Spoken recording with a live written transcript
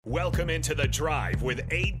Welcome into The Drive with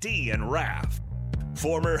AD and Raph.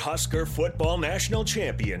 Former Husker football national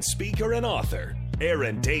champion, speaker, and author,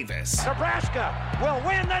 Aaron Davis. Nebraska will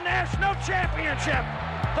win the national championship.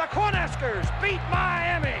 The Cornhuskers beat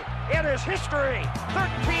Miami. It is history,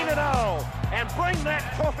 13-0, and bring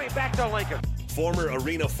that trophy back to Lincoln. Former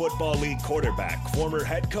Arena Football League quarterback, former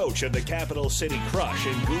head coach of the Capital City Crush,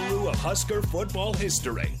 and guru of Husker football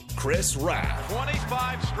history, Chris Raff.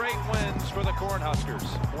 25 straight wins for the Cornhuskers.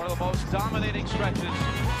 One of the most dominating stretches in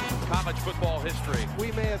college football history.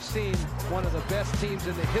 We may have seen one of the best teams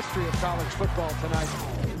in the history of college football tonight.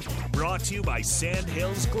 Brought to you by Sand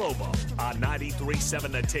Hills Global on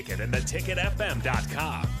 93.7 The Ticket and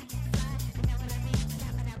theticketfm.com.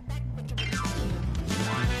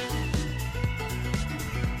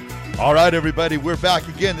 All right, everybody, we're back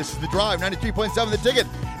again. This is The Drive, 93.7 The Ticket.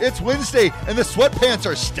 It's Wednesday, and the sweatpants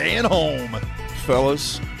are staying home.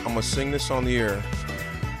 Fellas, I'm going to sing this on the air.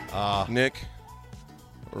 Nick,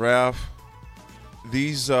 Ralph,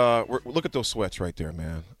 these, look at those sweats right there,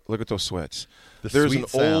 man. Look at those sweats. There's an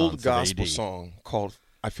old gospel song called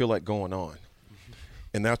I Feel Like Going On,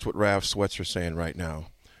 and that's what Ralph's sweats are saying right now.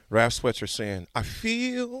 Ralph's sweats are saying, I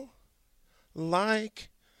feel like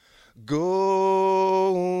going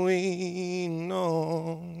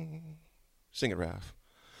on. Sing it, Ralph.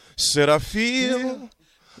 Said I feel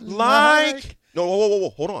like. No, whoa,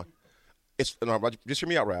 hold on. Just hear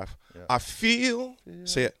me out, Ralph. Yeah. I feel.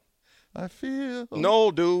 Say it. I feel. No,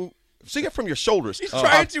 dude. Sing it from your shoulders. He's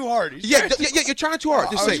trying too hard. Yeah, you're trying too hard.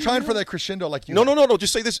 Just I was trying for that crescendo like you. No.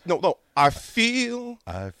 Just say this. No. I feel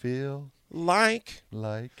like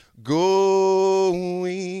going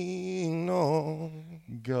on.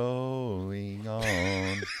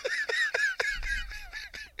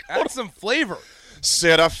 Add some flavor.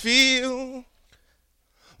 Said I feel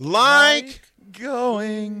like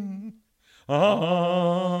going on.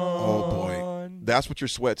 Oh, boy. That's what your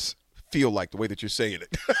sweats feel like, the way that you're saying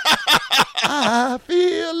it. I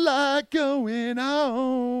feel like going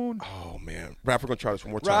on. Oh, man. Rap, we're going to try this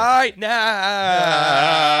one more time. Right now.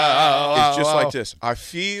 It's just like this. I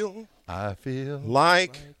feel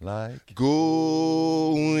like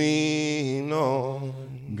going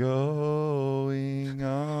on. Going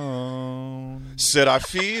on. Said I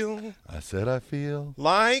feel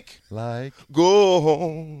like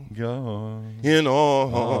going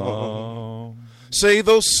on. Say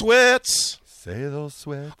those sweats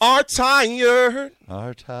are tired.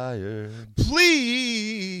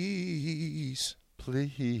 Please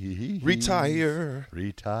retire.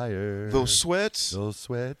 Those sweats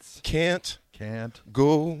can't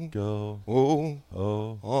go on.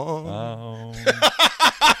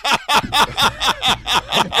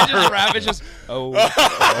 It's just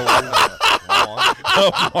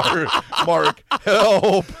Mark,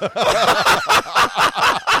 help.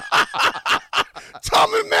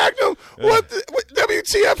 Tom and Magnum, what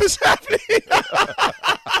WTF is happening?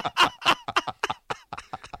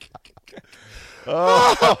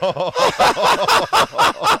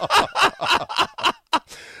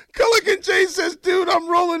 Culligan J says, dude, I'm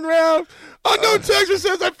rolling around. Unknown Texas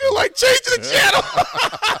says, I feel like changing the channel.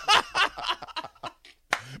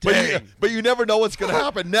 But you never know what's going to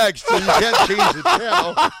happen next, so you can't change the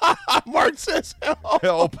channel. Mark says,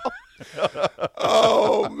 help.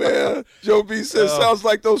 Oh, man. Joe B says, sounds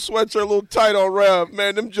like those sweats are a little tight on Rav.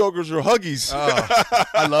 Man, them jokers are huggies.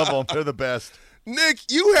 I love them. They're the best.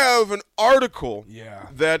 Nick, you have an article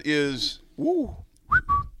that is,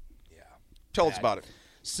 Tell us about it.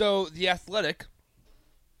 So The Athletic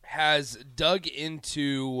has dug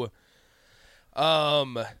into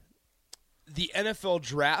the NFL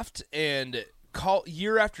draft, and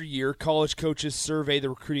year after year, college coaches survey the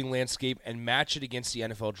recruiting landscape and match it against the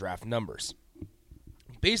NFL draft numbers.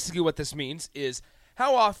 Basically what this means is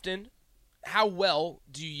how well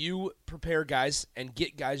do you prepare guys and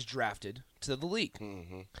get guys drafted to the league?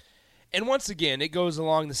 Mm-hmm. And once again, it goes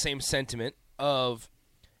along the same sentiment of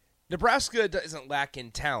Nebraska doesn't lack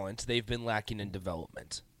in talent. They've been lacking in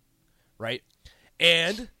development, right?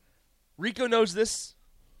 And Rico knows this.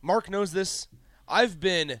 Mark knows this. I've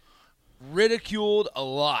been ridiculed a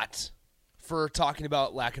lot for talking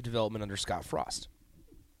about lack of development under Scott Frost.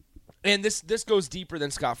 And this goes deeper than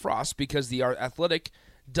Scott Frost because the Athletic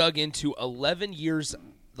dug into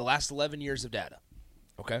the last 11 years of data.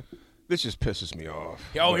 Okay? This just pisses me off.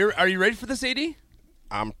 Oh, are you ready for this, AD?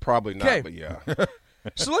 I'm probably not, but yeah.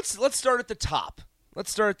 So let's start at the top.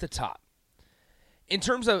 In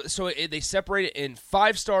terms of, they separate it in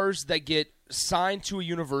 5 stars that get signed to a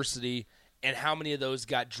university and how many of those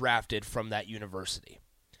got drafted from that university.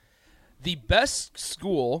 The best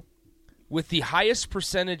school with the highest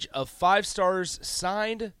percentage of 5 stars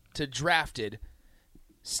signed to drafted,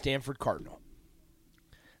 Stanford Cardinal.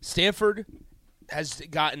 Stanford has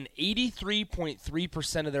gotten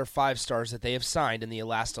 83.3% of their 5 stars that they have signed in the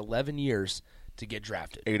last 11 years to get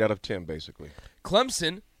drafted. 8 out of 10, basically.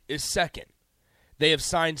 Clemson is second. They have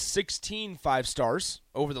signed 16 5 stars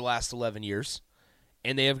over the last 11 years,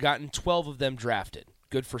 and they have gotten 12 of them drafted.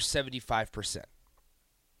 Good for 75%.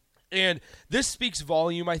 And this speaks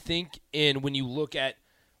volume, I think, in when you look at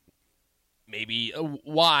maybe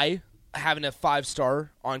why having a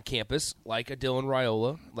 5-star on campus, like a Dylan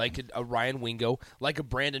Raiola, like a Ryan Wingo, like a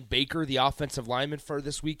Brandon Baker, the offensive lineman for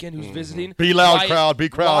this weekend who's visiting. Be loud, crowd. Be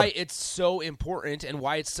crowd. Why it's so important and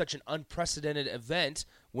why it's such an unprecedented event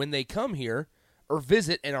when they come here or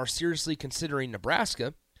visit and are seriously considering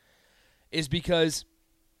Nebraska is because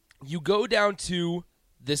you go down to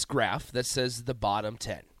this graph that says the bottom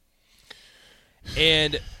 10.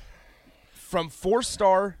 And from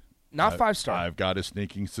 4-star, not 5-star. I've got a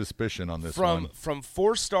sneaking suspicion on this one. From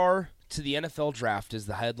 4-star to the NFL draft is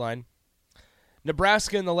the headline.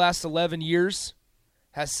 Nebraska in the last 11 years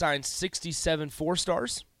has signed 67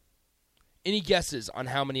 4-stars. Any guesses on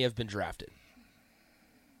how many have been drafted?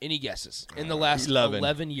 Any guesses in the last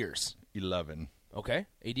 11 years? 11. Okay.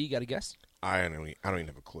 AD, you got a guess? I don't even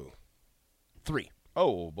have a clue. 3.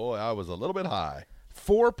 Oh, boy, I was a little bit high.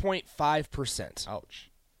 4.5%. Ouch.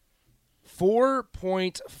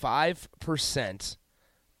 4.5%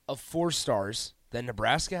 of 4 stars that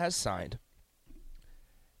Nebraska has signed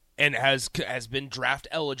and has been draft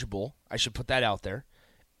eligible, I should put that out there,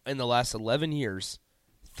 in the last 11 years,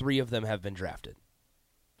 3 of them have been drafted.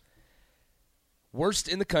 Worst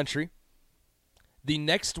in the country. The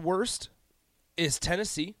next worst is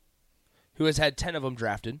Tennessee, who has had 10 of them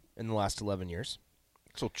drafted in the last 11 years.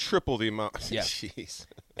 So triple the amount. Yeah. Jeez.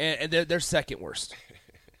 And they're second worst.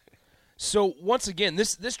 So once again,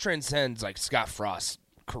 this transcends like Scott Frost's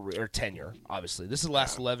career or tenure. Obviously, this is the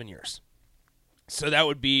last 11 years. So that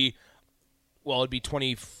would be, it'd be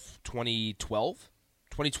 2012,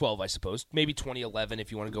 I suppose, maybe 2011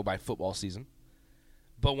 if you want to go by football season.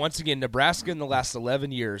 But once again, Nebraska in the last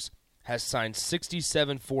 11 years has signed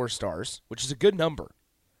 67 4-stars, which is a good number.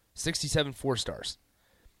 67 4-stars.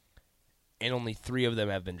 And only 3 of them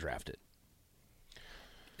have been drafted.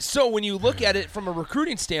 So when you look at it from a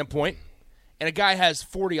recruiting standpoint, and a guy has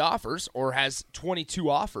 40 offers or has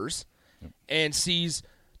 22 offers and sees,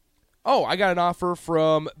 I got an offer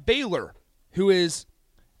from Baylor, who is,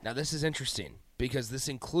 now this is interesting because this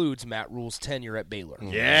includes Matt Rule's tenure at Baylor.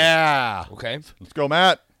 Yeah. Okay. Let's go,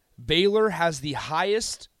 Matt. Baylor has the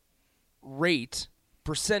highest rate,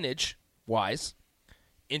 percentage-wise,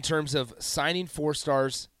 in terms of signing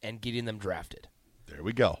 4-stars and getting them drafted. There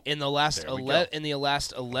we go. In the last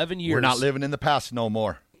 11 years. We're not living in the past no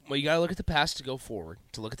more. Well, you got to look at the past to go forward,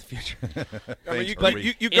 to look at the future. I mean, you got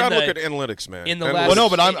to look at analytics, man. In the last,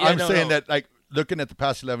 I'm saying that, like, looking at the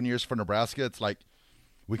past 11 years for Nebraska, it's like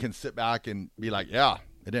we can sit back and be like, yeah,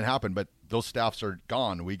 it didn't happen, but those staffs are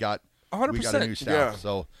gone. We got 100%. a new staff. Yeah.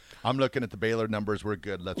 So I'm looking at the Baylor numbers. We're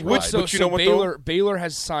good. Let's ride. So Baylor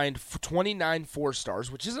has signed 29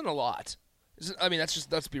 4-stars, which isn't a lot. I mean,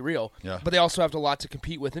 let's be real. Yeah. But they also have a lot to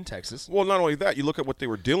compete with in Texas. Well, not only that, you look at what they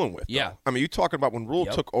were dealing with. Yeah. Though. I mean, you're talking about when Rule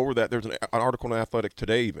took over that. There's an article in Athletic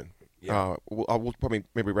today even. Yeah. We'll probably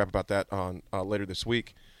maybe wrap about that on later this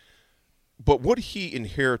week. But what he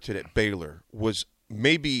inherited at Baylor was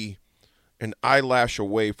maybe an eyelash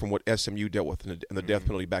away from what SMU dealt with in the death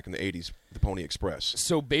penalty back in the 80s, the Pony Express.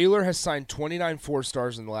 So Baylor has signed 29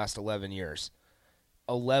 4-stars in the last 11 years.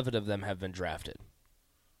 11 of them have been drafted.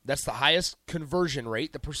 That's the highest conversion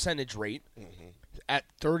rate, the percentage rate, at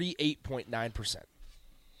 38.9%.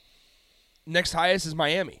 Next highest is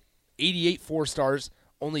Miami. 88 4-stars,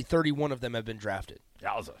 only 31 of them have been drafted.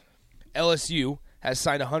 Yowza. LSU has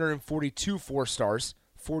signed 142 4-stars,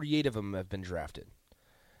 48 of them have been drafted.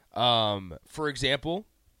 For example,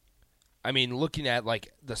 I mean, looking at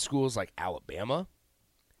like the schools like Alabama,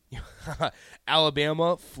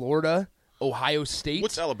 Florida, Ohio State.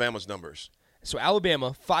 What's Alabama's numbers? So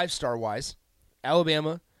Alabama, 5-star wise,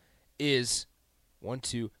 Alabama is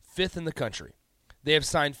 5th in the country. They have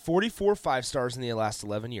signed 44 5-stars in the last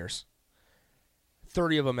 11 years.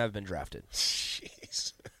 30 of them have been drafted.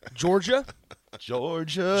 Jeez. Georgia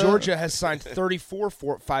Georgia has signed 34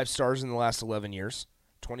 5-stars in the last 11 years.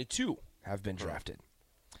 22 have been drafted.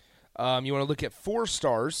 You want to look at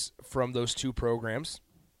 4-stars from those two programs.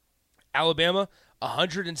 Alabama,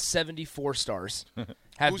 174 stars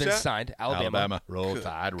have been signed. Alabama. Roll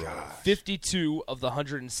Tide, roll. 52 of the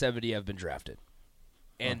 170 have been drafted.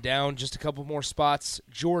 And down just a couple more spots,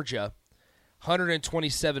 Georgia,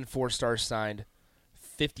 127 four-stars signed.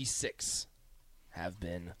 56 have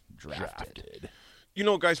been drafted. You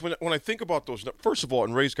know, guys, when I think about those, first of all,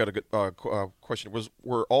 and Ray's got a good question.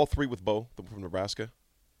 Were all three with Bo from Nebraska?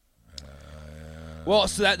 Well,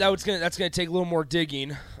 so that's gonna take a little more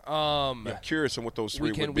digging. I'm curious on what those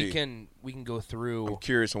three would be. We can go through. I'm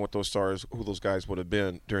curious on what those stars, who those guys would have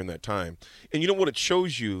been during that time. And you know what it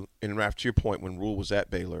shows you, and Raf, to your point, when Rule was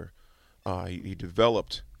at Baylor, he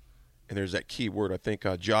developed, and there's that key word. I think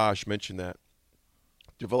Josh mentioned that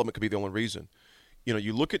development could be the only reason. You know,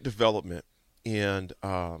 you look at development, and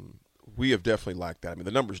we have definitely lacked that. I mean,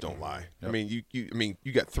 the numbers don't lie. Yep. I mean,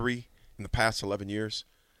 you got 3 in the past 11 years.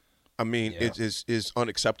 I mean, it is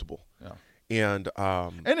unacceptable. Yeah. And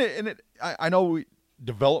I know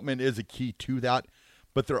development is a key to that,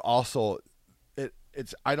 but they're also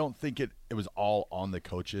it's I don't think it was all on the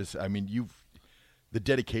coaches. I mean, the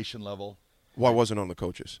dedication level. Why wasn't it on the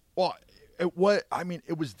coaches? Well, it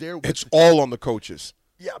was there. It's all on the coaches.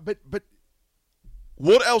 Yeah, but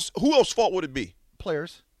what else? Who else fault would it be?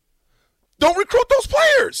 Players. Don't recruit those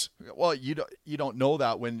players. Well, you don't know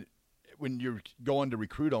that when you're going to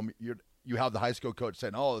recruit them, you have the high school coach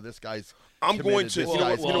saying, "Oh, this guy's." I'm going to.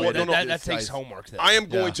 That takes homework. Then. I am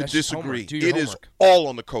going to disagree. It is all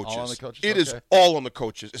on the coaches. All on the coaches? It is all on the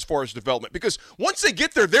coaches as far as development, because once they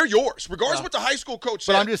get there, they're yours, regardless of what the high school coach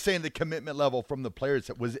said. But I'm just saying the commitment level from the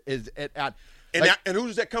players is at and who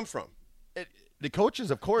does that come from? The coaches,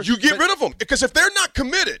 of course. You get rid of them, because if they're not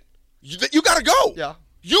committed, you got to go. Yeah.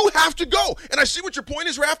 You have to go. And I see what your point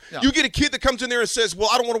is, Raph. Yeah. You get a kid that comes in there and says, well,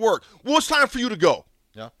 I don't want to work. Well, it's time for you to go.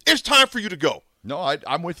 Yeah. It's time for you to go. No,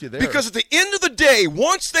 I'm with you there. Because at the end of the day,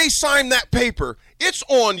 once they sign that paper, it's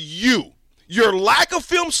on you. Your lack of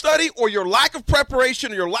film study or your lack of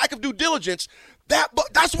preparation or your lack of due diligence,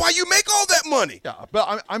 that's why you make all that money. Yeah,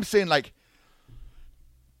 but I'm saying, like,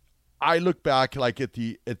 I look back like in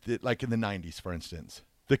the 90s, for instance.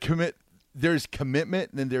 There's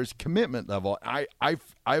commitment, and then there's commitment level.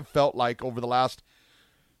 I've felt like over the last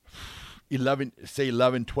 11,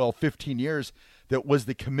 12, 15 years, that was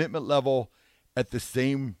the commitment level at the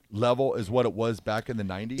same level as what it was back in the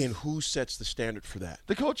 90s. And who sets the standard for that?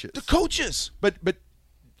 The coaches. The coaches. But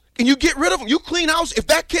and you get rid of them. You clean house. If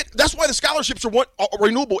that kid, that's why the scholarships are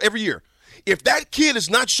renewable every year. If that kid is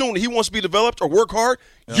not showing that he wants to be developed or work hard,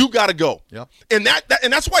 you got to go. Yeah. And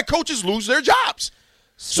that's why coaches lose their jobs.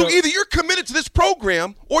 So either you're committed to this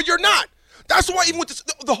program or you're not. That's why even with this,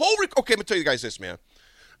 the whole okay, let me tell you guys this, man.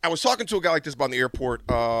 I was talking to a guy like this about the airport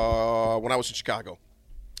when I was in Chicago.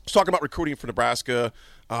 I was talking about recruiting for Nebraska,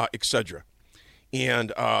 et cetera.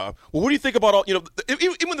 And, well, what do you think about all, even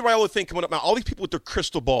when the Raiola thing coming up now, all these people with their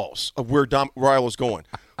crystal balls of where Raiola's going.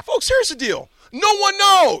 Folks, here's the deal. No one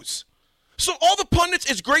knows. So all the pundits,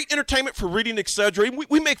 it's great entertainment for reading, et cetera.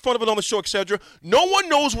 We make fun of it on the show, et cetera. No one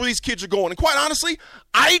knows where these kids are going. And quite honestly,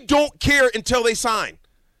 I don't care until they sign.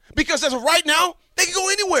 Because as of right now, they can go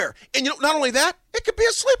anywhere. And not only that, it could be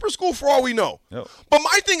a sleeper school for all we know. Yep. But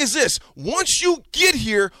my thing is this. Once you get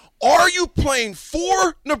here, are you playing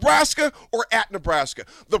for Nebraska or at Nebraska?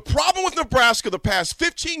 The problem with Nebraska the past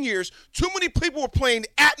 15 years, too many people were playing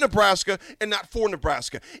at Nebraska and not for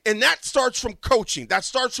Nebraska. And that starts from coaching. That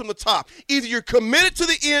starts from the top. Either you're committed to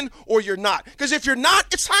the end or you're not. Because if you're not,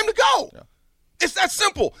 it's time to go. Yeah. It's that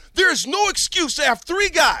simple. There is no excuse to have 3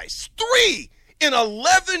 guys, 3 in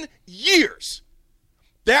 11 years.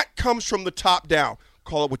 That comes from the top down.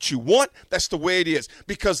 Call it what you want. That's the way it is.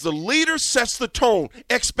 Because the leader sets the tone,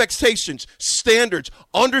 expectations, standards,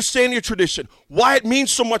 understanding your tradition, why it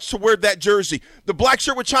means so much to wear that jersey. The black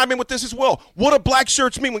shirt would chime in with this as well. What do black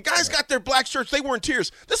shirts mean? When guys got their black shirts, they were in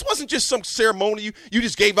tears. This wasn't just some ceremony. You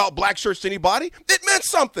just gave out black shirts to anybody. It meant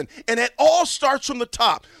something. And it all starts from the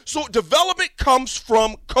top. So development comes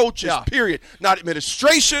from coaches, period. Not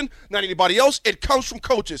administration, not anybody else. It comes from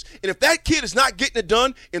coaches. And if that kid is not getting it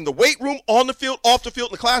done in the weight room, on the field, off the field,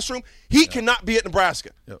 in the classroom, he cannot be at Nebraska.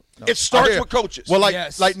 No. It starts with coaches. Well,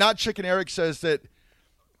 like Not Chicken Eric says that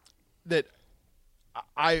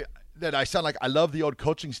I sound like I love the old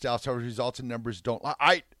coaching staff, so results and numbers don't.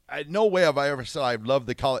 I no way have I ever said I love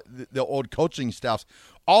the old coaching staffs.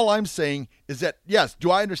 All I'm saying is that, yes, do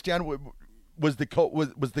I understand was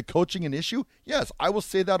the coaching an issue? Yes, I will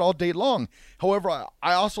say that all day long. However,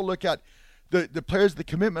 I also look at the players, the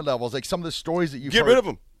commitment levels, like some of the stories that you've Get rid of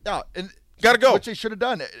them. Yeah, and got to go. Which they should have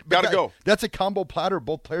done. Got to go. That's a combo platter,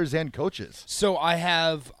 both players and coaches. So I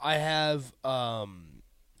have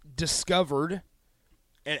discovered,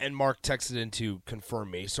 and Mark texted in to confirm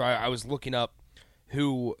me. So I was looking up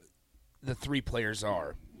who the 3 players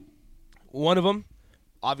are. One of them,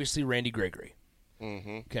 obviously, Randy Gregory.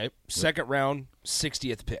 Okay, second round,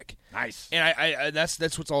 60th pick. Nice. And I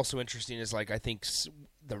that's what's also interesting is like I think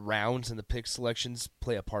the rounds and the pick selections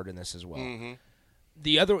play a part in this as well.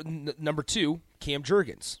 The other number 2, Cam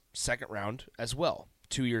Jurgens, second round as well,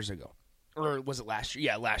 2 years ago, or was it last year?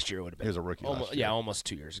 Yeah, last year it would have been. He was a rookie. Almost, last year. Yeah, almost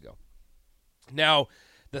 2 years ago. Now,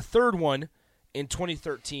 the third one in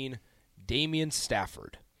 2013, Damian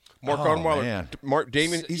Stafford. Mark Oh, Arnweiler. man.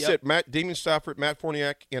 Damian. He said Damian Stafford, Matt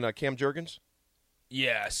Farniok, and Cam Jurgens.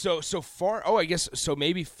 Yeah, so far. Oh, I guess so.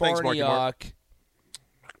 Maybe Thanks, Marky Mark. Farniok.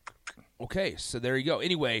 Okay, so there you go.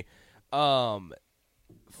 Anyway,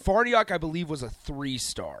 Farniok, I believe, was a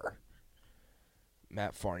 3-star.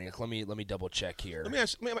 Matt Farniok. Let me double check here. Let me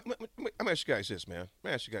ask you guys this, man. Let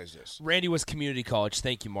me ask you guys this. Randy was community college.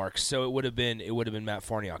 Thank you, Mark. So it would have been Matt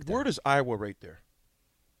Farniok. Where does Iowa rate there?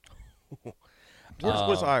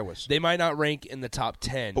 Where's Iowa's? They might not rank in the top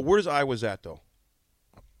 10. But where's Iowa's at, though?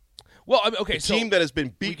 Well, I mean, okay, The team that has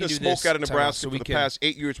been beating the smoke out of Nebraska for the can, past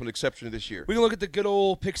 8 years with the exception of this year. We can look at the good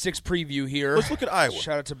old Pick 6 preview here. Let's look at Iowa.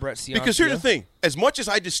 Shout out to Brett Ciancia. Because here's the thing. As much as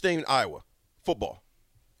I disdain Iowa football,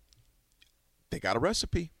 they got a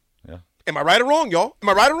recipe. Yeah. Am I right or wrong, y'all? Am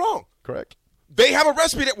I right or wrong? Correct. They have a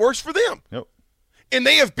recipe that works for them. Yep. And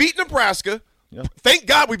they have beaten Nebraska. Yep. Thank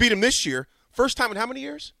God we beat them this year. First time in how many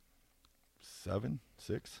years? 7,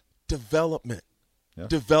 6. Development. Yeah.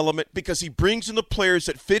 Development, because he brings in the players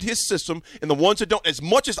that fit his system and the ones that don't. As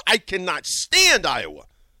much as I cannot stand Iowa.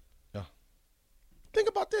 Yeah. Think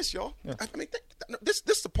about this, y'all. Yeah. I mean, this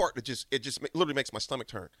is the part that just literally makes my stomach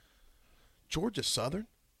turn. Georgia Southern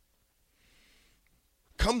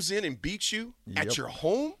comes in and beats you at your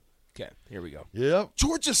home. Okay, here we go. Yep.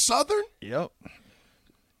 Georgia Southern, Yep.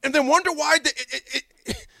 and then wonder why.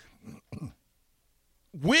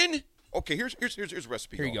 When okay, here's a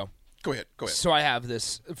recipe. Here you y'all. go. Go ahead. So I have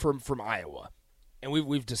this from Iowa, and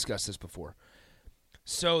we've discussed this before.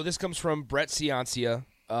 So this comes from Brett Ciancia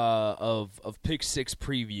of Pick 6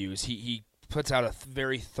 previews. He puts out a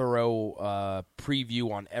very thorough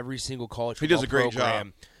preview on every single college football He does a great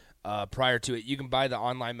program. Prior to it, you can buy the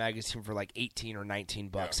online magazine for like $18 or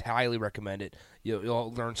 $19. Yeah. Highly recommend it.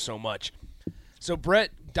 You'll learn so much. So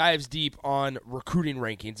Brett dives deep on recruiting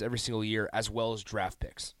rankings every single year, as well as draft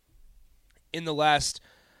picks. In the last,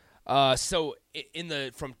 from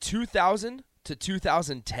 2000 to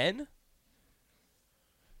 2010,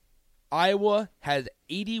 Iowa had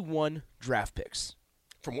 81 draft picks.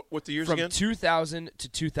 From what the years from again? 2000 to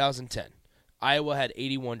 2010, Iowa had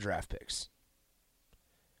 81 draft picks.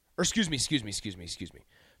 Or excuse me.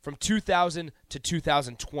 From 2000 to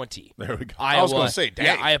 2020. There we go. Iowa, I was going to say, dang.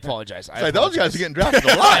 Yeah, I apologize. Those guys are getting drafted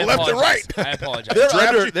a lot. Left and right. I apologize.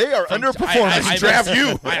 They are underperforming. I draft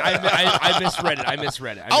you. I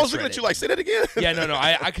misread it. I was looking at you like, say that again. Yeah, no.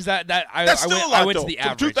 Because That's still a lot, I went though. to the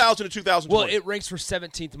From average. 2000 to 2020. Well, it ranks for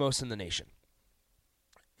 17th most in the nation.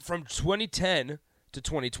 From 2010 to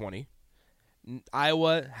 2020,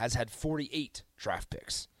 Iowa has had 48 draft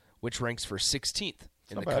picks, which ranks for 16th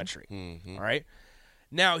in the country. Mm-hmm. All right?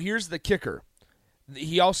 Now, here's the kicker.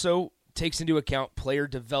 He also takes into account player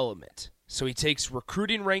development. So he takes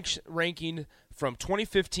recruiting ranking from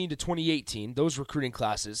 2015 to 2018, those recruiting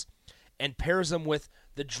classes, and pairs them with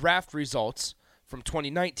the draft results from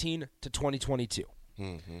 2019 to 2022.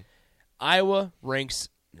 Mm-hmm. Iowa ranks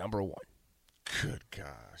number 1. Good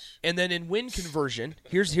gosh. And then in win conversion,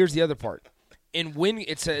 here's the other part. In win,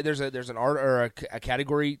 there's an art or a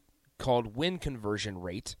category called win conversion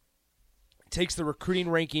rate. It takes the recruiting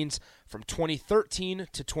rankings from 2013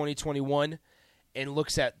 to 2021 and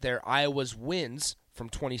looks at their Iowa's wins from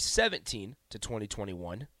 2017 to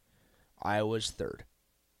 2021. Iowa's 3rd.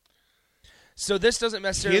 So this doesn't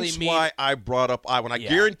necessarily Hence mean why I brought up Iowa. And I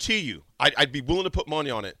guarantee you, I'd be willing to put money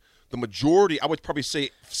on it. The majority, I would probably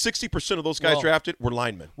say 60% of those guys drafted were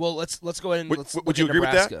linemen. Well, let's go ahead and Would you agree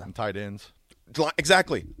Nebraska. with that? And tight ends.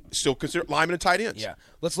 Exactly. Still considered linemen and tight ends. Yeah.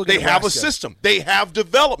 Let's look They at have a Nebraska. system. They have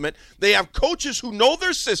development. They have coaches who know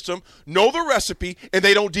their system, know the recipe, and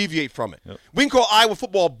they don't deviate from it. Yep. We can call Iowa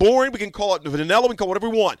football boring. We can call it vanilla. We can call it whatever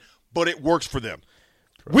we want, but it works for them.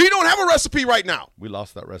 Correct. We don't have a recipe right now. We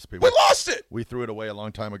lost that recipe. We lost it. We threw it away a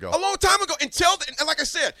long time ago. A long time ago. And like I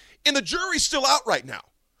said, and the jury's still out right now.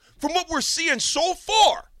 From what we're seeing so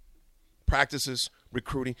far, practices,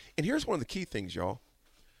 recruiting. And here's one of the key things, y'all.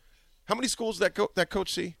 How many schools did that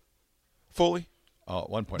coach see fully? At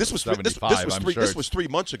one point, this was 75. This was 3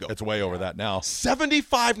 months ago. It's way over that now.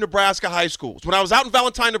 75 Nebraska high schools. When I was out in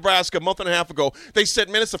Valentine, Nebraska, a month and a half ago, they said,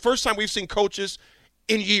 man, it's the first time we've seen coaches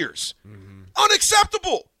in years. Mm-hmm.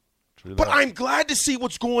 Unacceptable. But I'm glad to see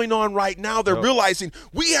what's going on right now. They're realizing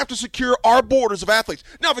we have to secure our borders of athletes.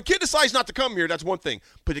 Now, if a kid decides not to come here, that's one thing.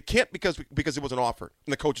 But it can't because it was an offer,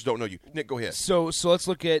 and the coaches don't know you. Nick, go ahead. So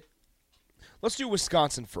let's do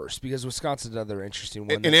Wisconsin first, because Wisconsin's another interesting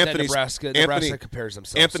one. And Nebraska compares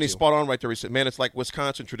themselves Anthony's to. spot on right there. He said, man, it's like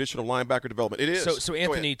Wisconsin traditional linebacker development. It is. So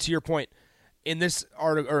Anthony, to your point, in this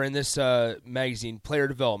article or in this magazine, player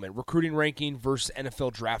development, recruiting ranking versus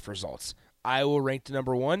NFL draft results. Iowa ranked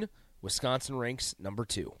number 1. Wisconsin ranks number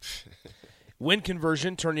 2. Win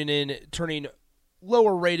conversion, turning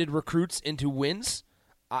lower-rated recruits into wins.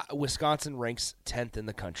 Wisconsin ranks 10th in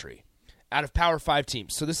the country out of Power 5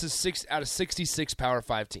 teams. So this is 6 out of 66 Power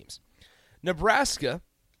 5 teams. Nebraska.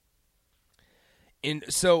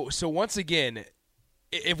 So once again,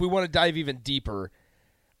 if we want to dive even deeper,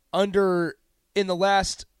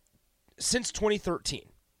 since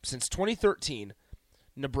 2013,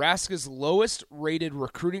 Nebraska's lowest rated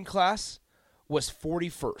recruiting class was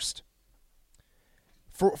 41st.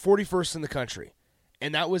 41st in the country.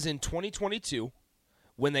 And that was in 2022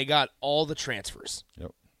 when they got all the transfers.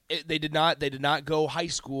 Yep. They did not go high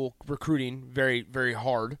school recruiting very, very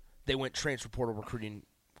hard. They went transfer portal recruiting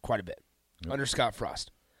quite a bit under Scott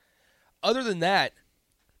Frost. Other than that,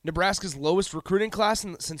 Nebraska's lowest recruiting class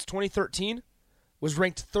since 2013 was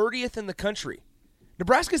ranked 30th in the country.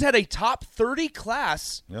 Nebraska's had a top 30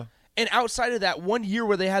 class, and outside of that 1 year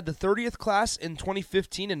where they had the 30th class in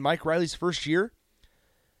 2015 in Mike Riley's first year,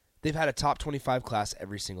 they've had a top 25 class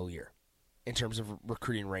every single year in terms of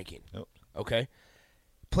recruiting ranking. Yep. Okay?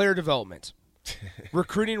 Player development.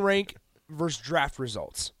 Recruiting rank versus draft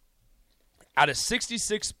results. Out of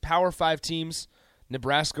 66 Power 5 teams,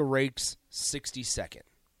 Nebraska ranks 62nd.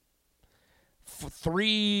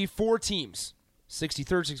 4 teams,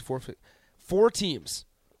 63rd, 64th, 4 teams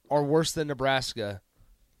are worse than Nebraska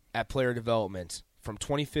at player development from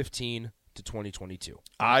 2015 to 2022.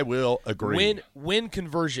 I will agree. Win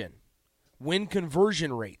conversion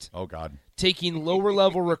rate. Oh, God. Taking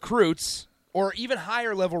lower-level recruits or even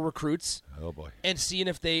higher-level recruits. Oh, boy. And seeing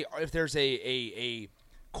if there's a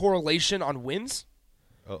correlation on wins.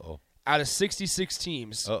 Uh-oh. Out of 66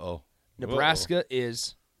 teams, Nebraska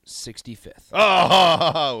is 65th.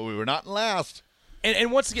 Oh, we were not in last.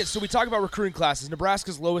 And once again, so we talk about recruiting classes.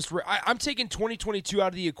 Nebraska's lowest. I'm taking 2022 out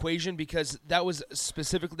of the equation because that was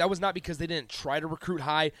not because they didn't try to recruit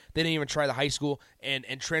high. They didn't even try the high school, and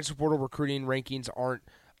transfer portal recruiting rankings aren't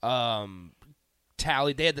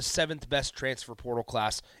tallied. They had the 7th best transfer portal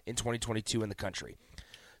class in 2022 in the country.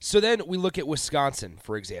 So then we look at Wisconsin,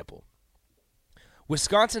 for example.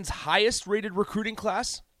 Wisconsin's highest rated recruiting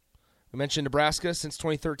class. We mentioned Nebraska since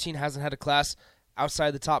 2013 hasn't had a class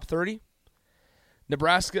outside the top 30.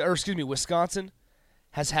 Wisconsin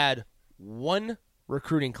has had 1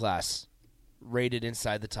 recruiting class rated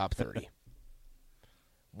inside the top 30.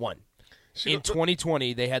 1. In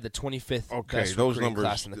 2020, they had the 25th best recruiting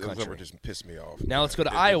class in the country. Those numbers just piss me off. Now let's go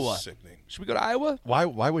to Iowa. Should we go to Iowa? Why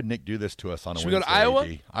would Nick do this to us on a Should Wednesday? we go to Iowa?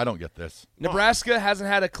 AD? I don't get this. Nebraska hasn't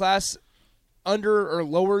had a class under or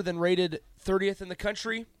lower than rated 30th in the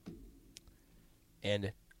country.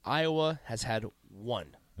 And Iowa has had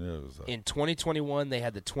 1. In 2021, they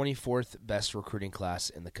had the 24th best recruiting class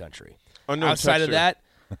in the country. Outside of that,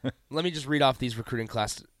 let me just read off these recruiting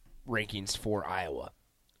class rankings for Iowa.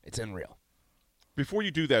 It's unreal. Before you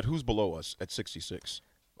do that, who's below us at 66?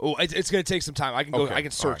 Oh, it's going to take some time. I can go. Okay. I can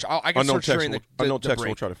search. Right. I can search during the break. We'll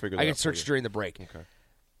try to figure that out. I can search during the break. Okay.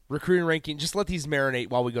 Recruiting ranking. Just let these marinate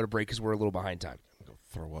while we go to break because we're a little behind time. Go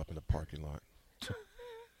throw up in the parking lot.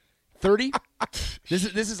 30.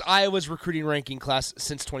 This is Iowa's recruiting ranking class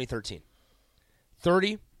since 2013.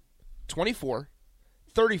 30, 24,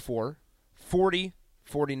 34, 40,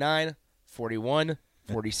 49, 41,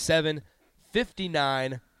 47,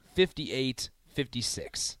 59, 58,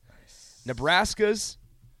 56. Nice. Nebraska's,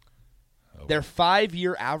 their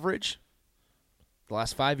 5-year average, the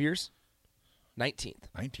last 5 years, 19th.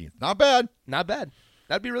 19th. Not bad. Not bad.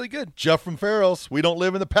 That'd be really good. Jeff from Farrell's. We don't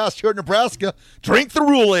live in the past here at Nebraska. Drink the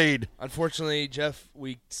Rule-Aid. Unfortunately, Jeff,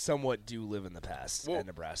 we somewhat do live in the past at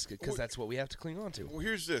Nebraska because that's what we have to cling on to. Well,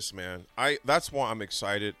 here's this, man. That's why I'm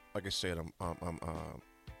excited. Like I said, I'm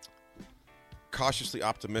cautiously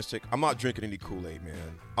optimistic. I'm not drinking any Kool-Aid,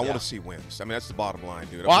 man. I want to see wins. I mean, that's the bottom line,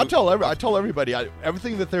 dude. Well, I tell everybody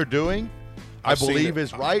everything that they're doing, I believe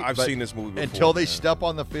is right. I've seen this movie before, until they step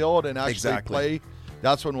on the field and actually play.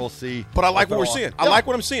 That's when we'll see. But I like what we're seeing. I like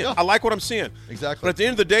what I'm seeing. I like what I'm seeing. Exactly. But at the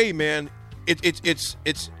end of the day, man, it's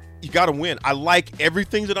you got to win. I like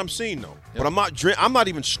everything that I'm seeing, though. But I'm not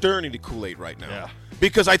even stirring any Kool-Aid right now. Yeah.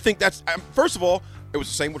 Because I think that's first of all, it was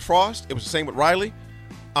the same with Frost. It was the same with Riley.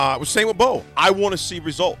 It was the same with Bo. I want to see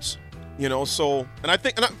results. You know, so and I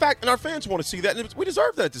think, and in fact, and our fans want to see that, and we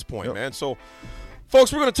deserve that at this point, man. So,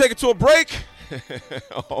 folks, we're going to take it to a break.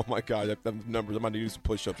 Oh my God, that numbers! I'm going to do some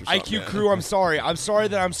push-ups or something. IQ crew, I'm sorry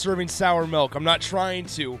that I'm serving sour milk. I'm not trying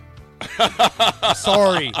to. I'm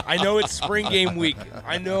sorry. I know it's spring game week.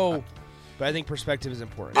 I know. But I think perspective is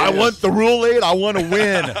important. I want the Rule 8. I want to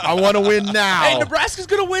win. I want to win now. Hey, Nebraska's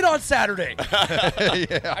going to win on Saturday.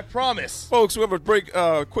 Yeah. I promise. Folks, we have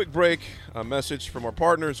a quick break, message from our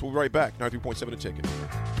partners. We'll be right back. 93.7 The Ticket.